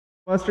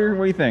Buster,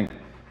 what do you think?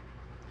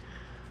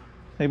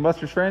 Hey,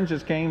 Buster's friends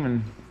just came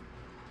and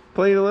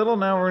played a little.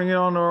 Now we're gonna get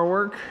on to our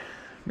work.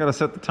 Gotta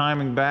set the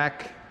timing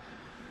back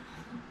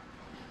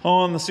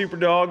on the Super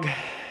Dog.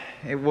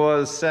 It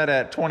was set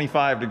at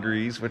 25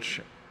 degrees, which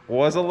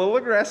was a little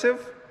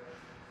aggressive.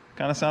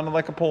 Kind of sounded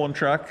like a pulling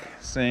truck,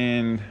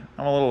 and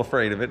I'm a little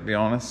afraid of it, to be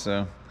honest.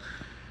 So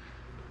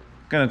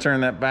gonna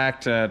turn that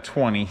back to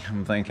 20,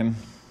 I'm thinking.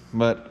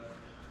 But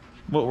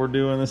what we're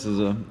doing, this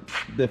is a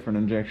different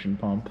injection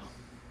pump.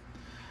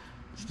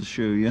 Just to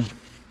show you,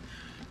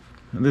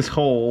 this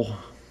hole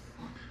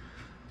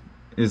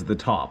is the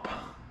top.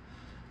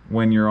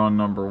 When you're on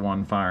number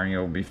one firing,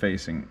 you'll be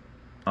facing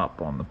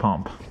up on the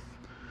pump.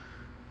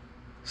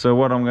 So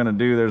what I'm gonna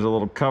do, there's a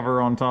little cover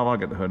on top. I'll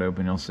get the hood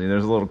open, you'll see.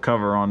 There's a little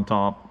cover on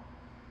top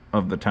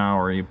of the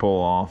tower you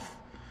pull off,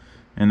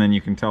 and then you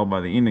can tell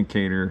by the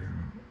indicator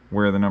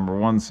where the number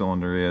one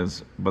cylinder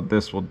is, but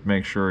this will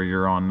make sure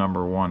you're on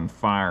number one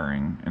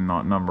firing and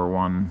not number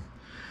one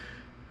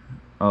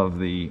of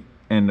the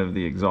end of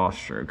the exhaust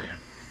stroke.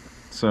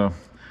 So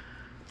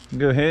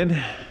go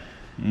ahead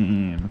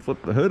and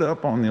flip the hood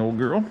up on the old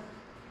girl.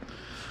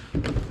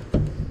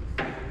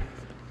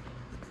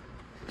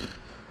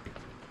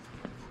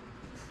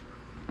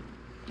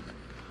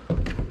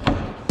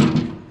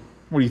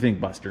 What do you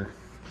think, Buster?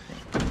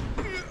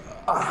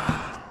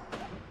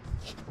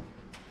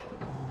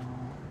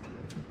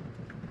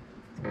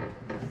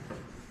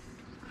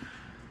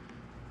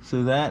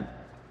 So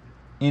that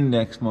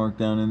index mark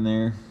down in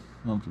there,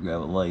 I'll have to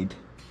grab a light.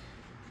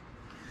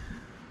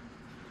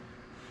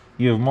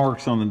 You have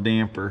marks on the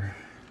damper,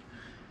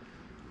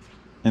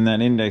 and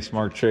that index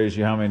mark shows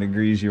you how many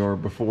degrees you are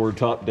before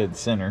top dead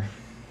center.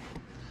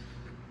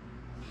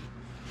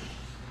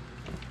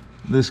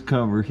 This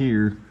cover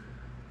here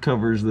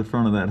covers the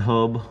front of that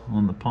hub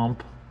on the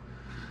pump,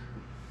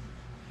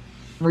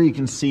 where you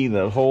can see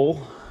that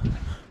hole,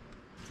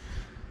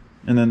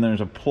 and then there's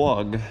a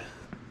plug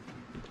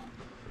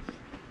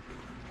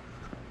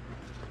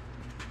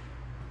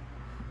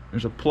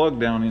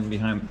down in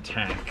behind the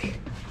tack,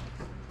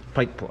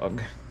 pipe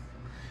plug,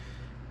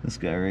 this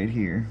guy right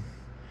here.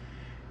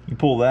 You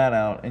pull that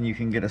out and you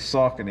can get a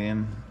socket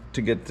in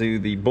to get to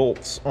the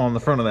bolts on the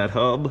front of that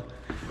hub,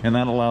 and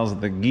that allows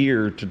the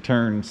gear to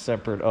turn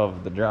separate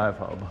of the drive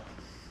hub.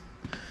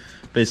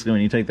 Basically,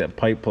 when you take that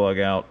pipe plug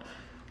out,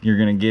 you're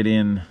going to get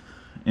in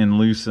and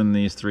loosen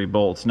these three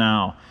bolts.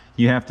 Now,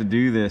 you have to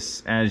do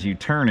this as you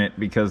turn it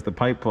because the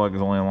pipe plug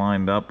is only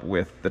lined up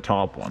with the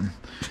top one.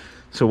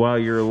 So while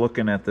you're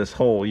looking at this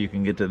hole, you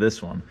can get to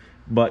this one,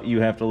 but you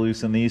have to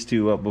loosen these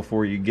two up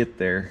before you get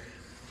there.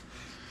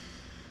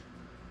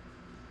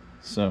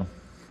 So I'm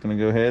going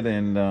to go ahead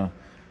and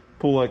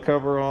pull that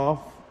cover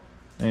off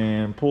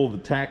and pull the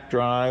tack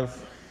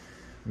drive,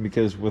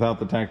 because without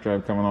the tack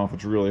drive coming off,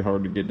 it's really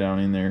hard to get down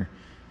in there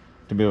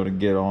to be able to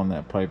get on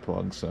that pipe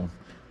plug. So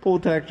pull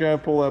the tack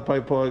drive, pull that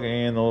pipe plug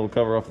and the little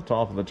cover off the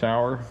top of the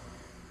tower,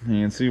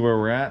 and see where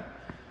we're at.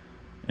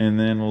 And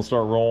then we'll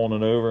start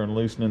rolling it over and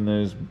loosening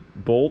those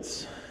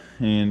bolts.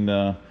 And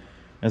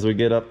as we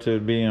get up to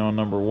being on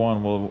number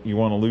one, you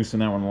want to loosen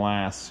that one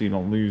last so you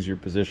don't lose your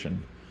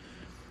position.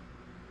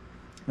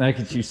 That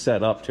gets you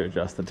set up to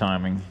adjust the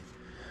timing.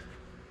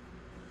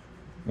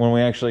 When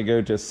we actually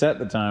go to set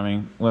the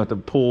timing, we'll have to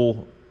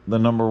pull the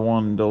number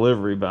one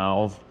delivery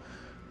valve,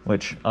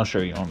 which I'll show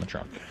you on the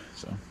truck.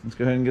 So let's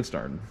go ahead and get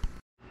started.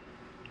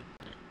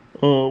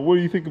 What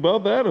do you think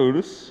about that,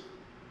 Otis?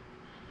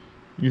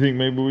 You think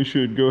maybe we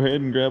should go ahead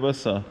and grab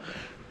us a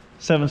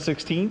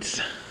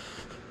 7/16?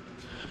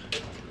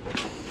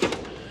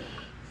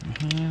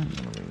 And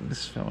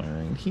this fella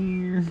right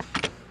here.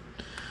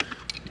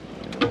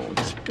 Roll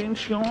this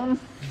bench on.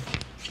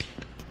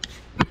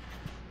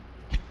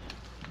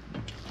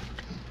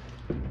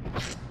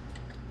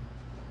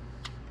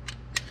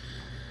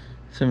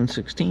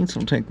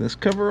 We'll take this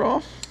cover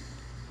off.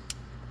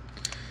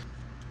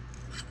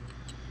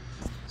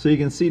 So you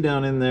can see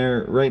down in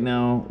there right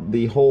now,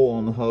 the hole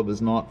on the hub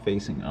is not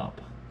facing up.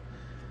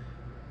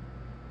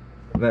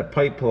 That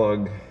pipe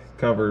plug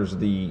covers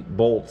the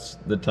bolts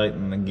that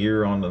tighten the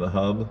gear onto the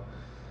hub.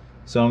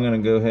 So I'm going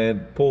to go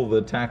ahead, pull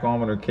the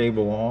tachometer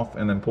cable off,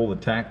 and then pull the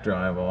tack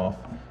drive off.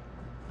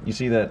 You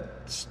see that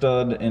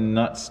stud and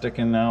nut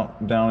sticking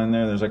out down in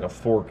there? There's like a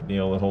fork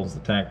deal that holds the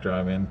tack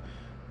drive in.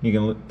 You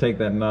can take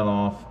that nut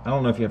off. I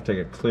don't know if you have to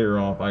take it clear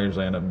off. I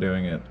usually end up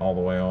doing it all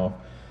the way off.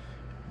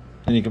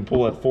 And you can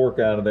pull that fork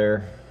out of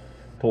there,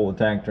 pull the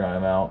tack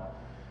drive out.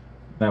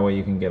 That way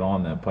you can get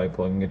on that pipe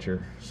plug and get your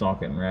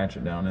socket and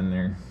ratchet down in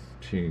there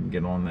to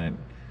get on that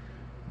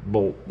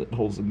bolt that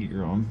holds the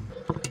gear on.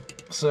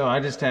 So I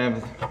just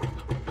have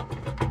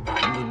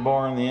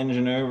barring the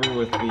engine over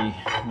with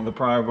the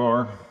pry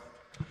bar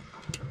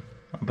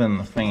up in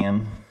the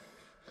fan.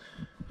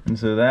 And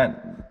so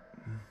that,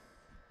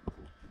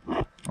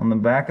 on the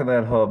back of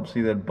that hub,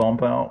 see that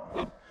bump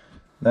out?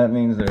 That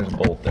means there's a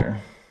bolt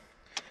there.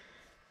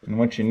 And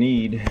what you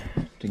need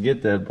to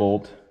get that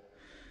bolt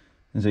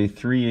is a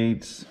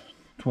 3/8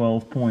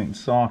 12-point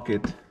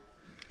socket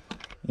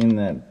in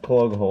that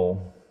plug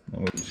hole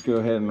And we just go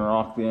ahead and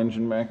rock the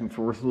engine back and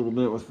forth a little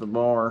bit with the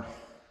bar.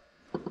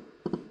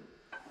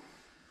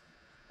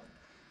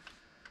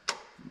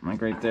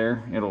 Like right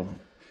there,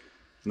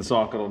 the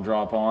socket will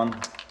drop on.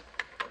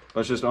 But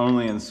it's just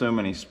only in so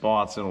many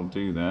spots it'll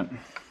do that.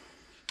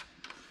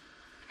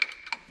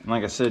 And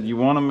like I said, you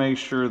want to make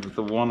sure that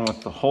the one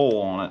with the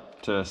hole on it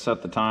to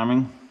set the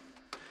timing,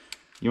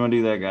 you want to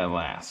do that guy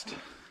last.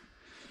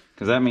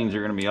 Because that means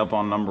you're going to be up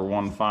on number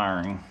 1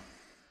 firing.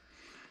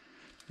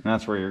 And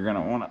that's where you're going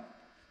to want to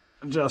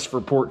adjust for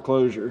port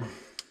closure.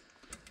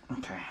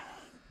 Okay.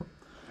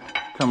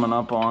 Coming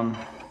up on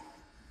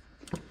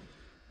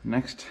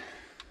next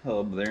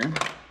hub there.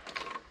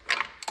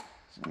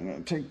 So I'm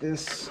going to take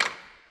this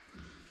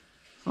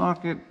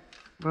socket,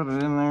 put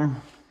it in there,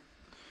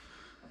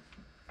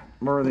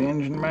 bar the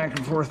engine back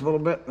and forth a little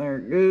bit. There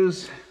it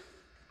goes.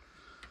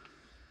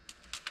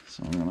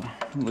 So I'm going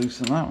to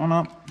loosen that one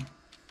up.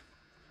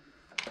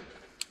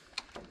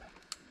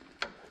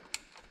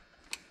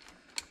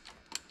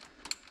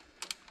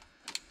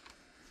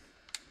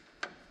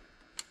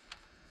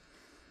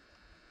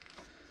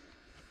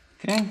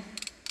 Okay,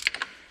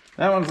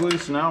 that one's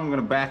loose. Now I'm going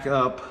to back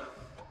up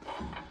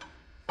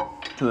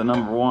to the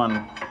number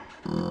 1.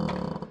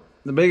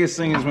 The biggest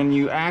thing is when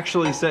you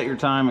actually set your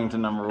timing to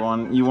number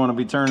 1, you want to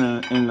be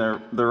turning in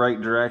the right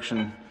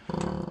direction.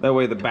 That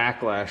way the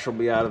backlash will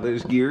be out of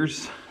those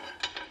gears.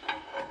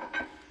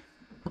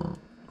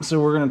 So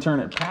we're going to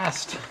turn it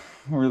past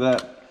where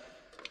that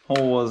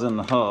hole was in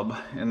the hub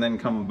and then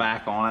come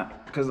back on it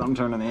because I'm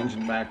turning the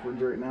engine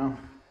backwards right now.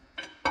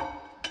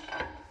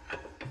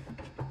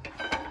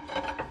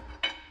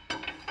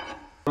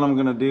 What I'm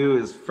going to do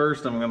is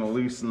first I'm going to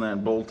loosen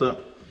that bolt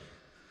up,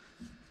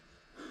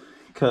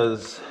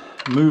 because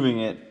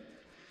moving it,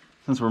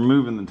 since we're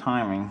moving the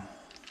timing,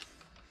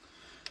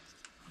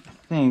 I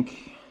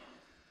think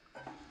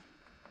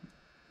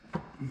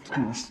it's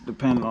going to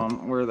depend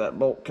on where that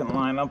bolt can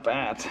line up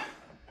at.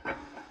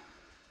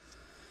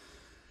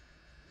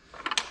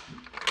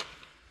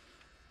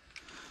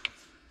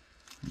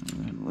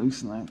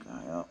 Loosen that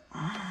guy up.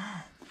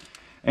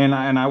 And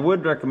I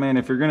would recommend,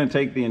 if you're going to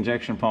take the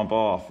injection pump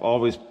off,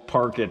 always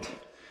park it,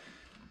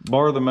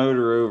 bar the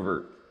motor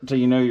over till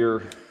you know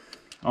you're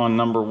on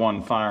number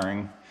 1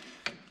 firing.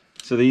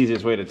 So the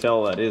easiest way to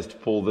tell that is to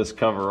pull this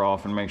cover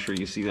off and make sure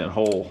you see that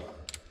hole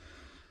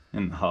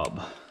in the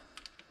hub.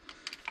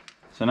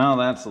 So now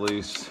that's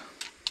loose.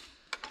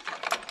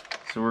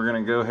 So we're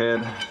going to go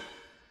ahead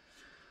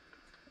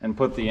and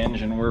put the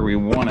engine where we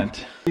want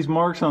it. These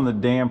marks on the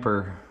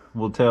damper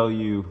will tell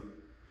you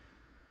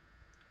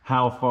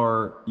how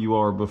far you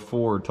are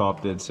before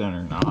top dead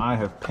center. Now I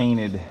have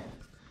painted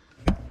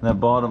that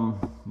bottom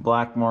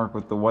black mark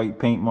with the white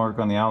paint mark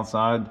on the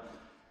outside.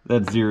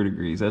 That's 0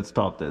 degrees. That's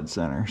top dead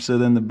center. So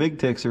then the big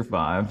ticks are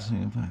 5. So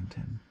 5,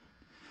 10.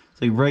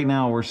 So right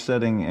now we're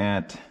setting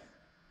at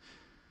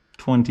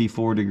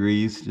 24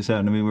 degrees. Just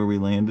happened to be where we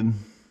landed.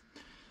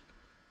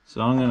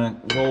 So I'm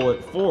gonna roll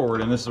it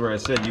forward, and this is where I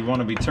said you want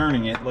to be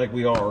turning it like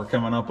we are. We're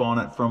coming up on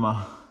it from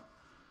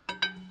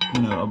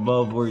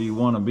above where you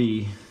want to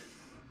be.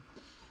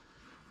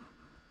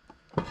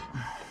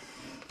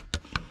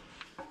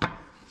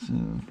 So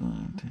 5,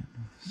 10.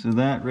 So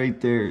that right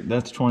there,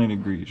 that's 20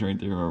 degrees right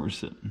there where we're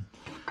sitting.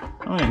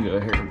 I'm gonna go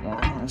ahead and I'm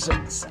gonna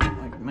set this at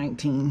like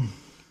 19.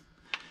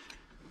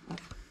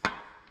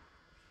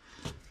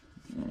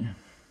 Yeah.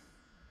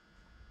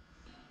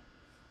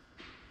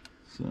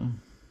 So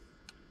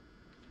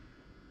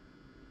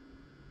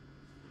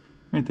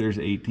right there's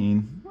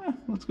 18. Well,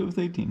 let's go with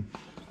 18.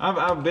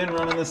 I've been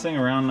running this thing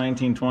around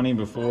 1920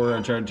 before.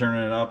 I tried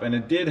turning it up, and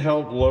it did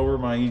help lower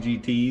my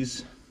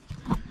EGTs,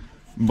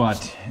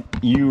 but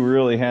you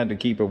really had to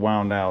keep it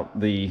wound out.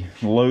 The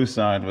low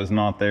side was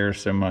not there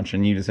so much,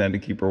 and you just had to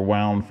keep her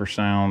wound for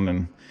sound,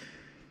 and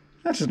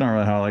that's just not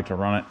really how I like to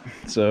run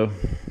it. So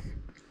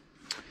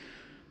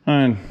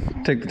and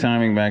take the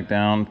timing back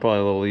down, probably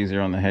a little easier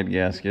on the head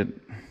gasket.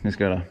 Just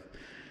gotta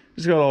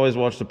always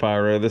watch the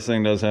pyro. This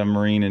thing does have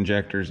marine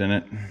injectors in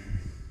it.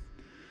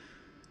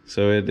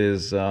 So it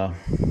is,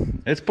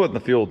 it's putting the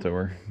fuel to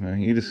her.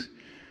 You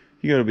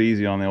gotta be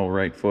easy on the old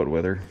right foot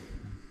with her.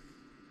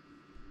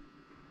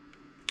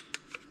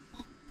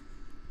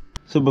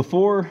 So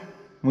before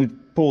we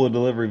pull the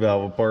delivery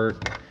valve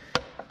apart,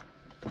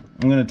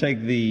 I'm gonna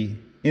take the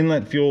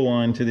inlet fuel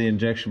line to the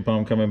injection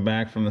pump coming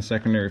back from the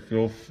secondary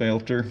fuel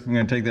filter. I'm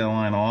gonna take that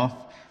line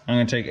off. I'm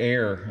gonna take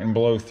air and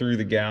blow through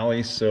the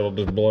galleys, so it'll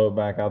just blow it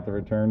back out the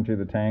return to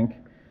the tank.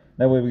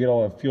 That way we get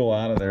all that fuel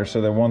out of there,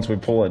 so that once we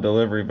pull that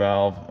delivery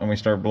valve and we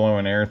start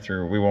blowing air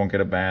through, we won't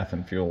get a bath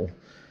in fuel.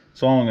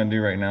 So all I'm gonna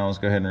do right now is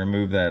go ahead and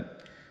remove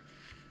that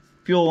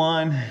fuel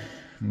line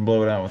and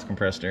blow it out with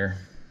compressed air.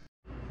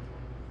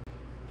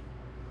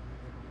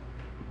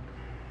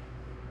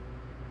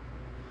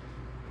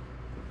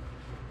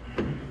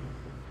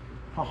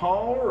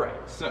 All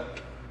right, so a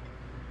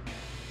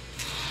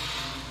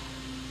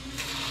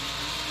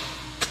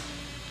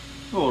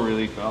little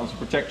relief valves to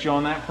protect you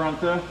on that front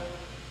though.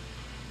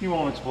 You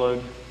won't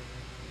explode.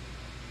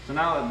 So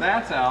now that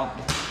that's out,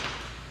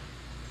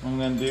 what I'm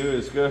going to do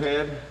is go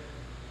ahead,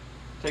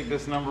 take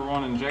this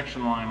 #1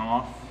 injection line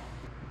off,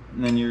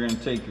 and then you're going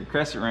to take your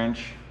crescent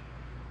wrench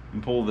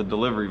and pull the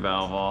delivery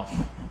valve off.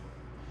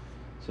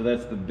 So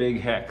that's the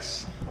big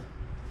hex.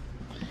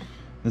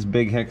 This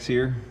big hex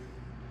here.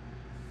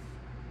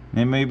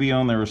 It may be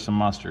on there with some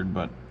mustard,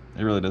 but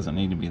it really doesn't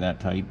need to be that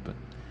tight. But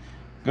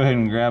go ahead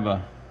and grab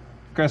a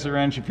crescent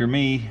wrench if you're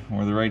me,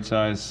 or the right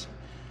size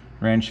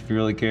wrench if you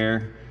really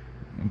care,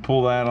 and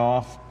pull that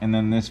off, and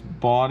then this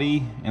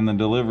body and the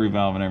delivery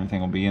valve and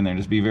everything will be in there.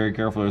 Just be very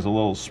careful, there's a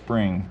little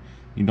spring.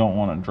 You don't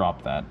want to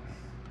drop that.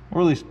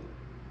 Or at least,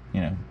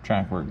 you know,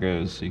 track where it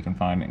goes so you can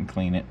find it and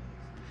clean it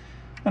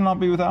and not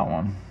be without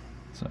one.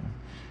 So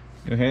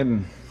go ahead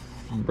and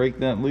break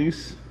that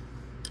loose.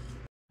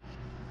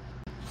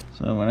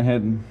 So I went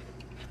ahead and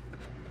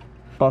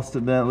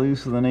busted that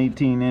loose with an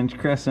 18-inch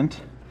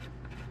crescent.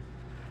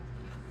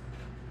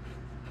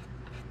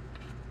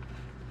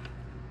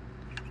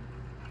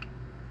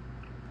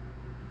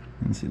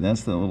 And see,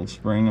 that's the little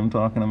spring I'm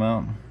talking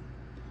about.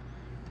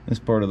 This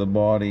part of the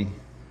body,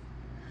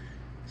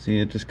 see,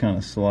 it just kind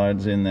of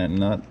slides in that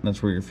nut.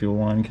 That's where your fuel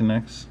line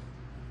connects.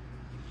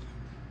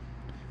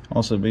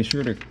 Also, be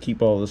sure to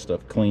keep all this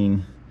stuff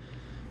clean.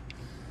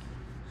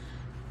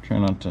 Try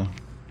not to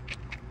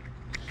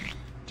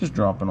just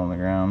drop it on the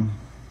ground.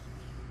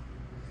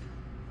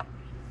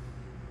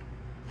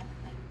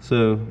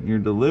 So your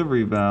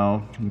delivery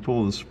valve, you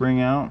pull the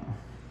spring out.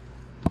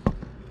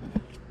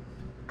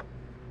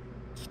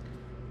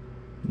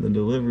 The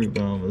delivery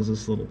valve is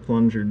this little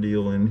plunger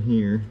deal in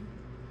here.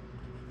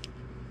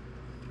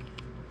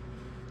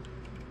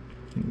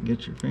 You can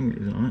get your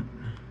fingers on it.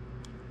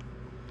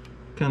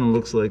 Kind of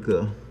looks like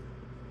a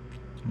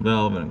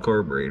valve in a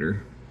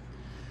carburetor.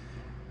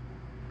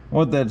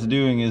 What that's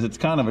doing is it's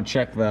kind of a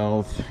check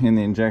valve in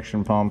the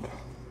injection pump.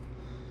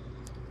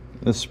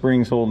 The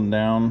spring's holding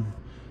down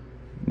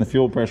the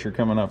fuel pressure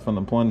coming up from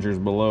the plungers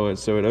below it,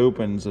 so it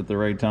opens at the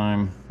right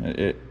time.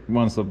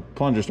 Once the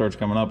plunger starts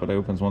coming up, it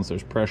opens once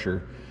there's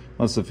pressure,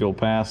 lets the fuel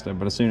past it.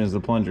 But as soon as the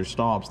plunger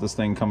stops, this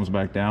thing comes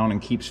back down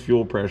and keeps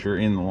fuel pressure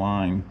in the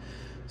line.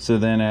 So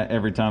then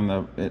every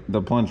time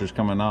the plunger's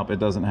coming up, it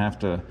doesn't have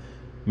to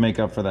make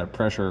up for that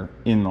pressure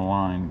in the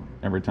line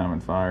every time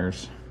it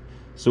fires.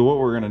 So what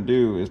we're going to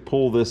do is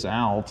pull this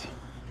out,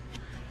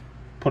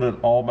 put it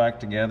all back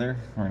together.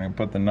 We're going to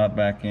put the nut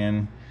back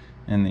in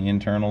and the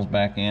internals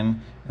back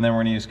in, and then we're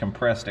going to use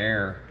compressed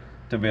air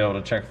to be able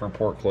to check for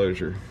port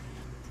closure.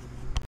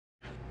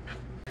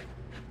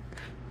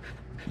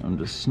 I'm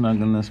just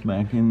snugging this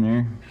back in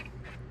there.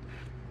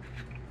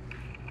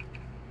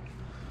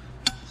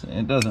 So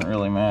it doesn't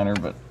really matter,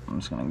 but I'm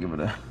just going to give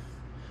it a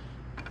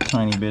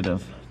tiny bit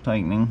of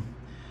tightening.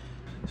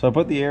 So I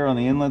put the air on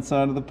the inlet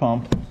side of the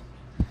pump,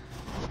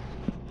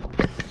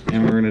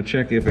 and we're going to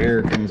check if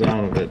air comes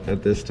out of it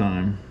at this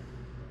time.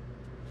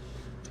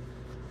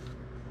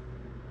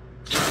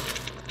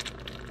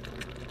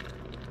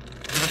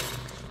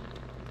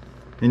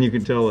 And you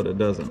can tell that it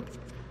doesn't,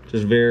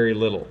 just very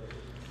little.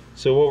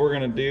 So what we're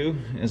gonna do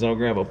is I'll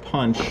grab a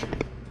punch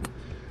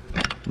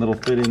that'll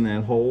fit in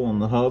that hole on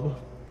the hub,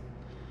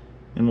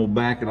 and we'll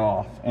back it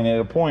off. And at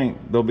a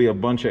point, there'll be a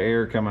bunch of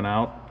air coming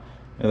out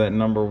of that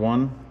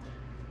 #1.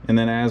 And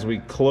then as we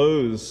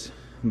close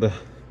the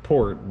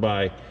port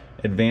by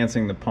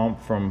advancing the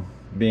pump from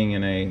being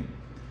in a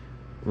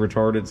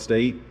retarded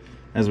state,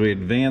 as we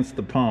advance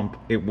the pump,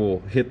 it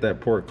will hit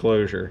that port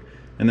closure.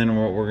 And then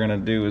what we're gonna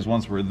do is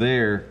once we're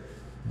there,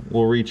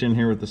 we'll reach in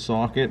here with the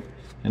socket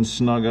and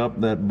snug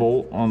up that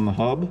bolt on the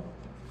hub,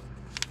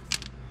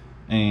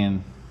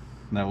 and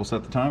that will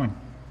set the timing.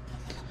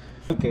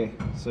 Okay,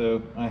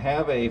 so I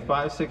have a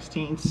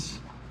 5/16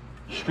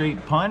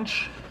 straight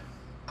punch.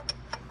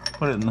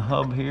 Put it in the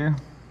hub here.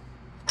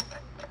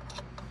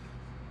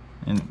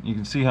 And you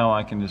can see how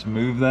I can just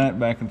move that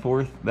back and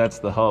forth. That's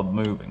the hub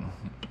moving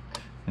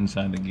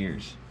inside the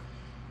gears.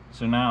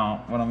 So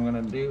now what I'm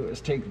gonna do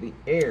is take the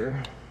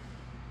air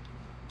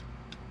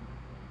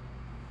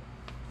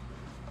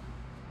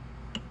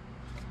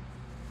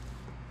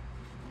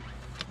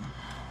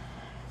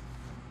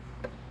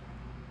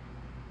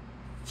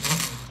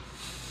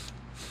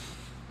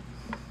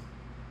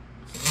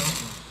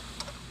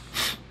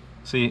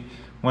see,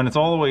 when it's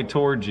all the way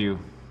towards you,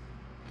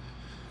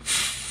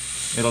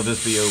 it'll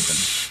just be open.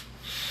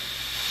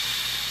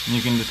 And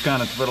you can just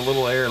kind of put a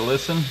little air,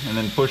 listen, and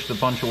then push the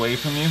punch away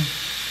from you.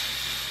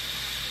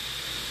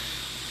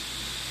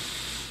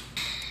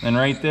 And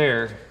right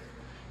there,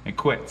 it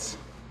quits.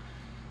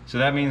 So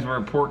that means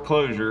we're at port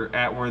closure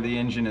at where the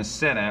engine is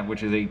set at,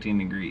 which is 18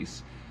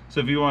 degrees.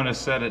 So if you want to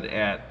set it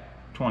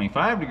at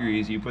 25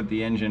 degrees, you put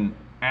the engine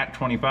at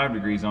 25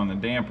 degrees on the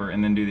damper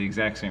and then do the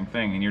exact same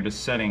thing. And you're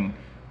just setting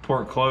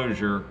port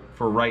closure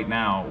for right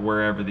now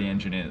wherever the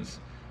engine is.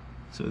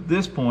 So at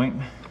this point,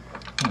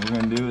 what we're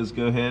going to do is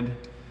go ahead,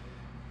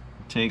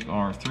 take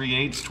our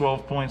 3/8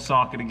 12-point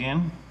socket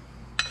again,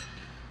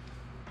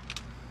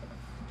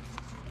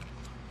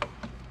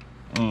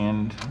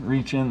 and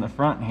reach in the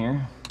front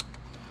here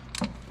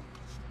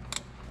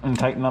and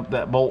tighten up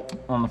that bolt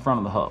on the front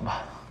of the hub.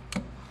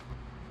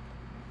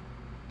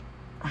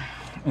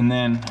 And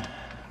then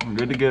we're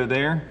good to go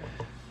there.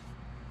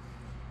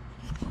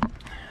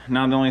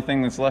 Now the only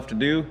thing that's left to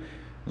do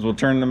is we'll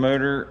turn the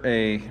motor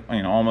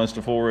almost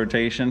a full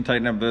rotation,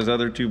 tighten up those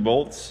other 2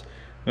 bolts.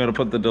 We got to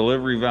put the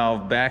delivery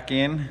valve back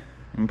in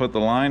and put the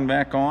line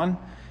back on,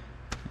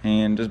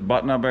 and just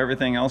button up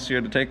everything else you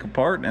had to take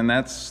apart, and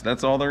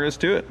that's all there is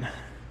to it.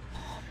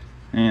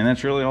 And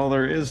that's really all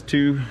there is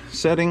to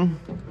setting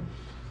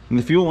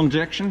the fuel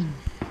injection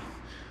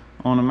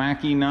on a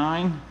Mack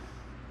E9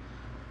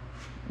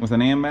 with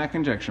an Ambac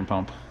injection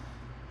pump.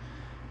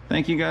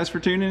 Thank you guys for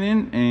tuning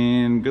in,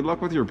 and good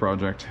luck with your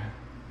project.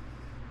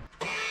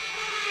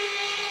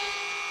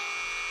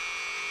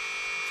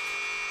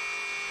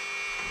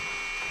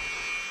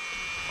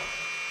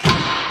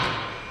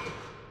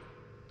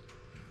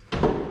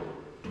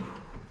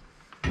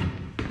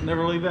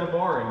 Never leave that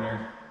bar in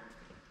there.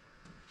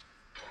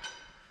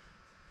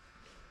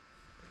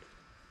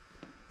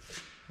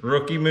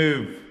 Rookie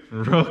move.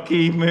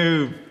 Rookie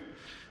move.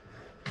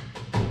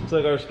 Looks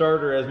like our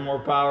starter has more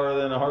power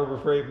than a Harbor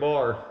Freight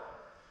bar.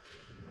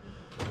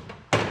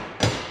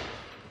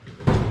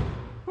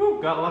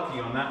 Woo, got lucky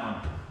on that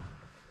one.